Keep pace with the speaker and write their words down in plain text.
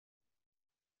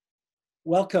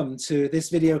Welcome to this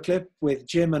video clip with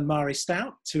Jim and Mari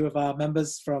Stout, two of our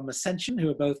members from Ascension,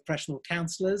 who are both professional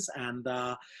counsellors and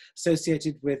are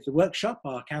associated with the workshop,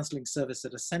 our counselling service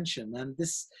at Ascension. And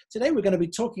today we're going to be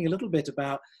talking a little bit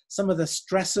about some of the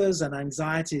stressors and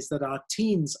anxieties that our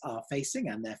teens are facing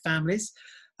and their families.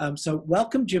 So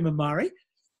welcome, Jim and Mari.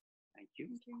 Thank you.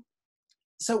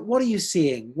 So what are you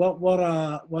seeing? What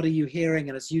are you hearing?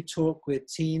 And as you talk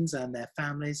with teens and their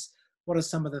families, what are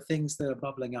some of the things that are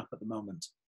bubbling up at the moment?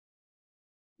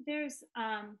 There's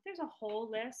a whole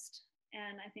list,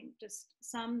 and I think just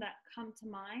some that come to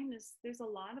mind is there's a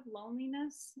lot of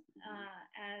loneliness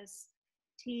as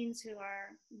teens who are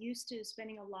used to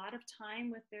spending a lot of time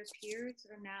with their peers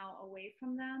are now away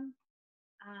from them.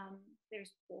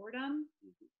 There's boredom.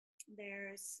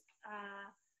 There's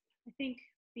I think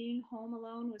being home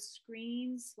alone with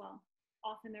screens. Well,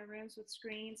 off in their rooms with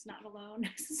screens, not alone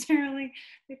necessarily.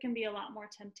 There can be a lot more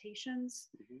temptations.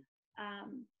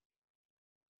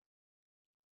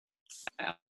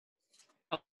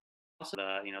 Also,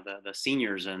 the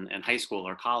seniors in high school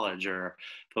or college, or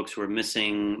folks who are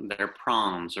missing their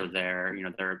proms or their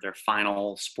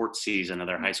final sports season of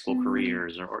their high school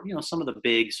careers, or some of the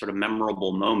big sort of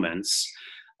memorable moments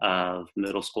of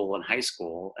middle school and high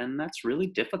school, and that's really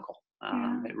difficult.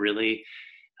 It really.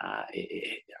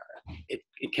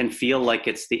 It can feel like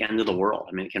it's the end of the world.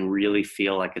 I mean, it can really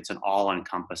feel like it's an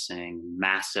all-encompassing,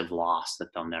 massive loss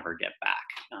that they'll never get back.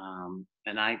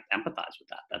 And I empathize with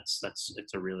that.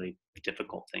 It's a really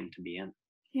difficult thing to be in.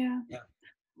 Yeah.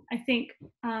 I think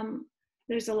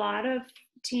there's a lot of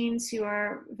teens who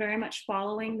are very much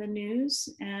following the news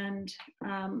and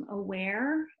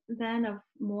aware then of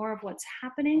more of what's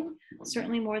happening,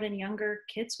 certainly more than younger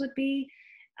kids would be.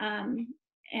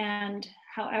 And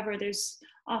however, there's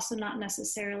also not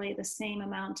necessarily the same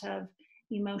amount of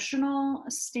emotional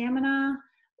stamina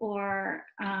or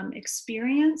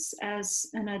experience as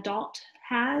an adult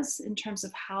has in terms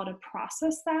of how to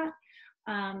process that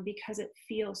because it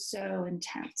feels so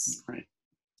intense. Right.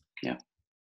 Yeah.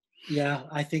 Yeah,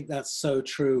 I think that's so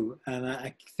true. And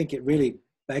I think it really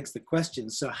begs the question,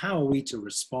 so how are we to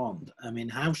respond? I mean,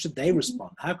 how should they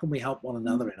respond? How can we help one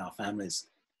another in our families?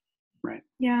 Right.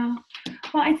 Yeah.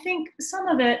 Well, I think some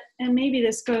of it, and maybe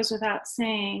this goes without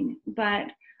saying, but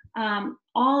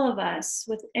all of us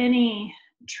with any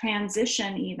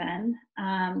transition even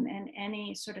and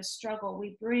any sort of struggle,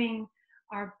 we bring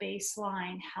our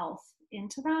baseline health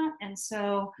into that. And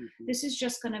so this is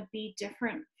just going to be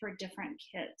different for different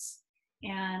kids.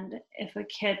 And if a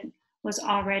kid was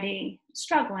already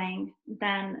struggling,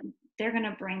 then they're going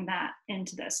to bring that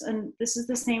into this. And this is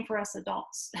the same for us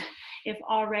adults. If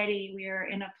already we're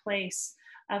in a place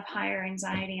of higher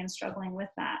anxiety and struggling with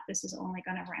that, this is only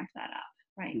going to ramp that up,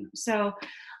 right? So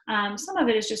some of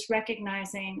it is just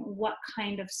recognizing what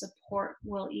kind of support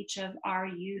will each of our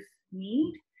youth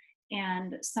need.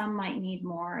 And some might need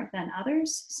more than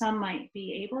others. Some might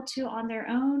be able to, on their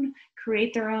own,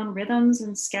 create their own rhythms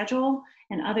and schedule,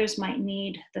 and others might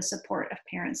need the support of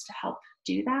parents to help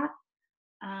do that.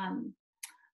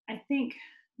 I think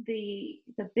the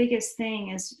biggest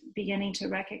thing is beginning to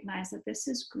recognize that this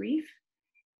is grief.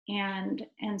 And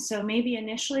so maybe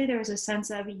initially there was a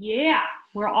sense of, yeah,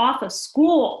 we're off of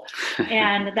school.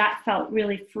 And that felt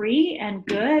really free and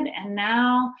good. And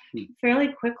now fairly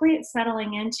quickly it's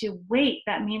settling into, wait,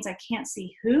 that means I can't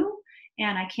see who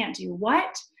and I can't do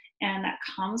what. And that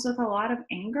comes with a lot of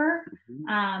anger.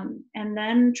 And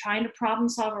then trying to problem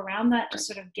solve around that to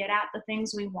sort of get at the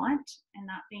things we want and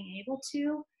not being able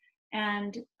to.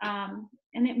 And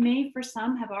it may, for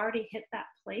some, have already hit that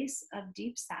place of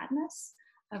deep sadness,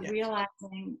 of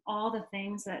realizing all the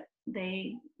things that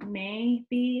they may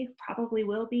be, probably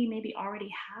will be, maybe already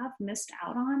have missed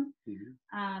out on.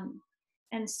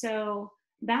 And so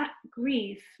that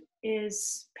grief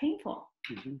is painful.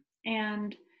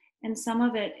 And some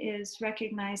of it is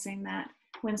recognizing that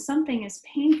when something is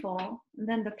painful,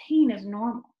 then the pain is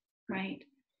normal, right?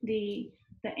 The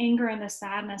anger and the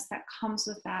sadness that comes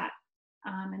with that,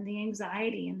 and the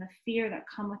anxiety and the fear that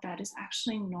come with that is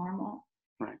actually normal.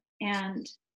 Right. And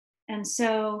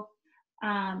so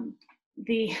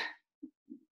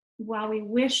while we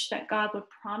wish that God would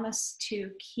promise to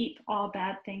keep all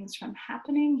bad things from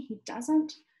happening, he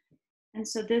doesn't. And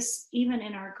so this, even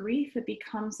in our grief, it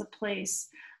becomes a place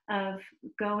of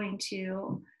going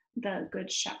to the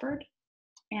Good Shepherd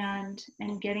and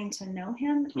getting to know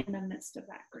him in the midst of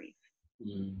that grief.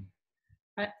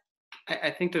 I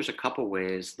I think there's a couple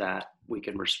ways that we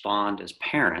can respond as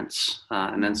parents,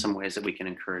 and then some ways that we can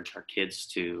encourage our kids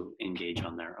to engage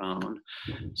on their own.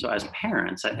 So as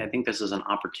parents, I think this is an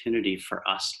opportunity for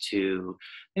us to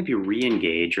maybe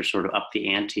re-engage or sort of up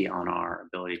the ante on our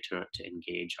ability to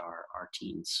engage our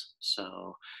teens.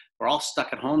 So we're all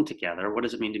stuck at home together. What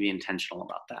does it mean to be intentional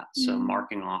about that? So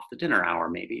marking off the dinner hour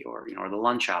maybe, or or the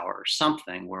lunch hour, or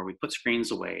something where we put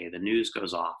screens away, the news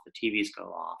goes off, the TVs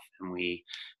go off, and we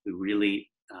really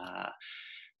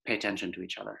pay attention to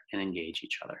each other and engage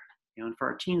each other. And for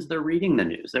our teens, they're reading the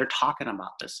news, they're talking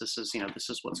about this. This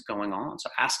is what's going on.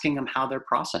 So asking them how they're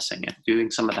processing it,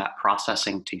 doing some of that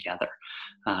processing together.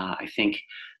 I think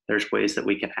there's ways that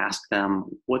we can ask them,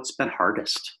 what's been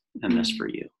hardest in this for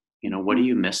you? What do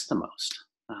you miss the most?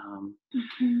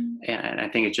 And I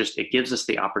think it gives us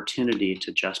the opportunity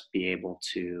to just be able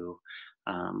to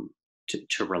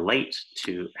relate,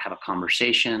 to have a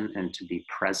conversation, and to be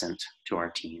present to our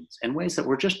teens in ways that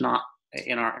we're just not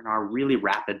in our really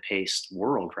rapid paced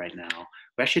world right now.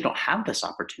 We actually don't have this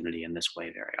opportunity in this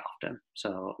way very often.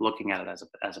 So looking at it as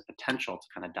a potential to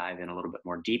kind of dive in a little bit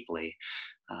more deeply,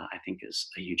 I think is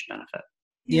a huge benefit.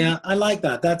 Yeah, I like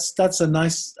that. That's a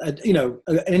nice, an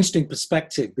interesting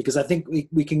perspective, because I think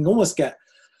we can almost get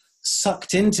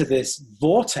sucked into this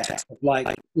vortex of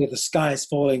the sky is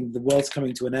falling, the world's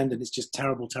coming to an end, and it's just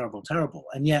terrible, terrible, terrible.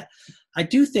 And yet I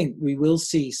do think we will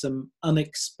see some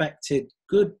unexpected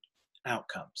good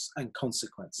outcomes and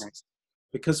consequences,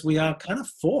 because we are kind of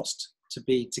forced to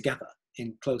be together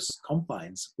in close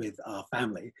confines with our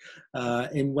family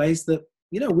in ways that,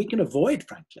 we can avoid,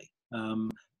 frankly.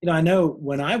 I know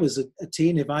when I was a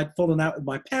teen, if I'd fallen out with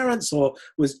my parents or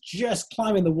was just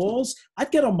climbing the walls, I'd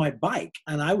get on my bike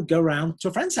and I would go around to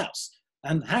a friend's house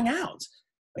and hang out,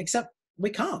 except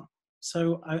we can't.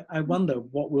 So I wonder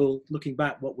looking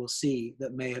back, what we'll see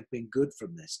that may have been good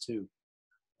from this too.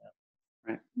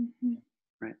 Right.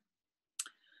 Right.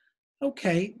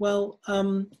 Okay. Well,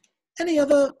 any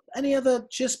other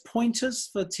just pointers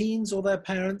for teens or their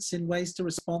parents in ways to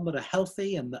respond that are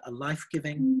healthy and that are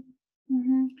life-giving?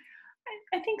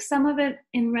 I think some of it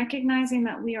in recognizing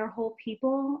that we are whole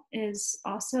people is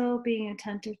also being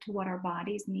attentive to what our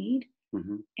bodies need.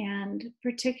 And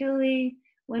particularly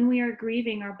when we are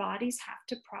grieving, our bodies have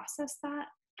to process that.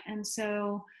 And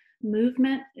so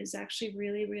movement is actually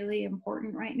really, really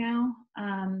important right now.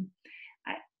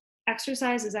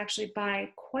 Exercise is actually by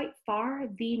quite far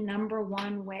the number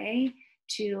one way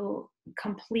to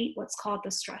complete what's called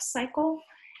the stress cycle.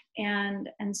 And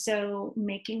so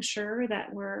making sure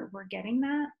that we're getting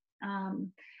that,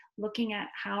 looking at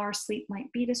how our sleep might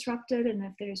be disrupted, and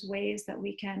if there's ways that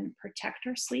we can protect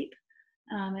our sleep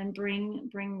and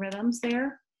bring rhythms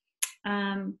there.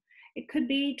 It could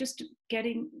be just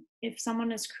if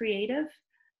someone is creative,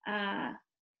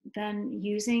 then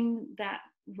using that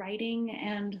writing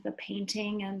and the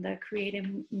painting and the creative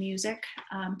music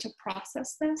to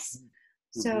process this.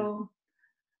 So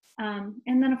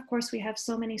and then, of course, we have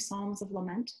so many Psalms of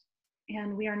lament,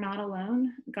 and we are not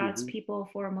alone. God's people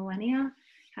for millennia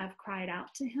have cried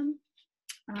out to him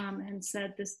and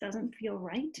said, this doesn't feel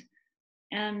right.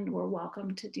 And we're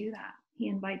welcome to do that. He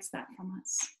invites that from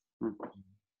us.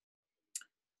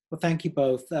 Well, thank you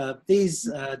both.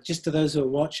 These, just to those who are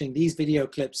watching, these video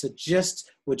clips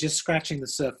we're just scratching the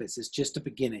surface. It's just a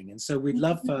beginning. And so we'd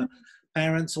love for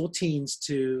parents or teens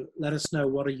to let us know,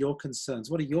 what are your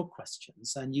concerns? What are your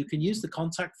questions? And you can use the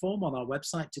contact form on our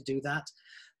website to do that.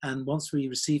 And once we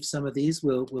receive some of these,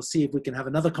 we'll see if we can have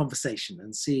another conversation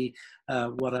and see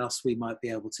what else we might be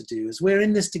able to do, as we're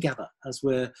in this together, as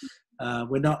we're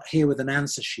not here with an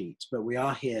answer sheet, but we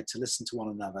are here to listen to one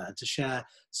another and to share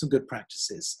some good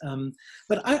practices.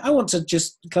 But I want to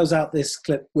just close out this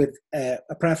clip with a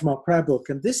prayer from our prayer book.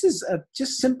 And this is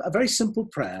a very simple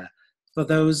prayer for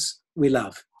those we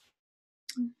love.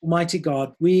 Almighty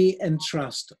God, we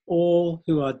entrust all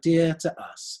who are dear to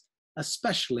us,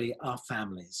 especially our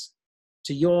families,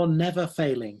 to your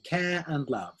never-failing care and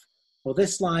love for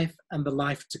this life and the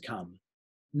life to come,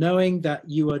 knowing that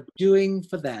you are doing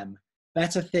for them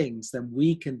better things than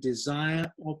we can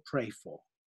desire or pray for.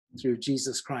 Through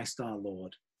Jesus Christ our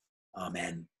Lord.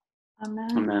 Amen.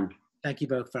 Amen. Amen. Thank you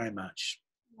both very much.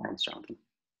 Thanks, Jonathan.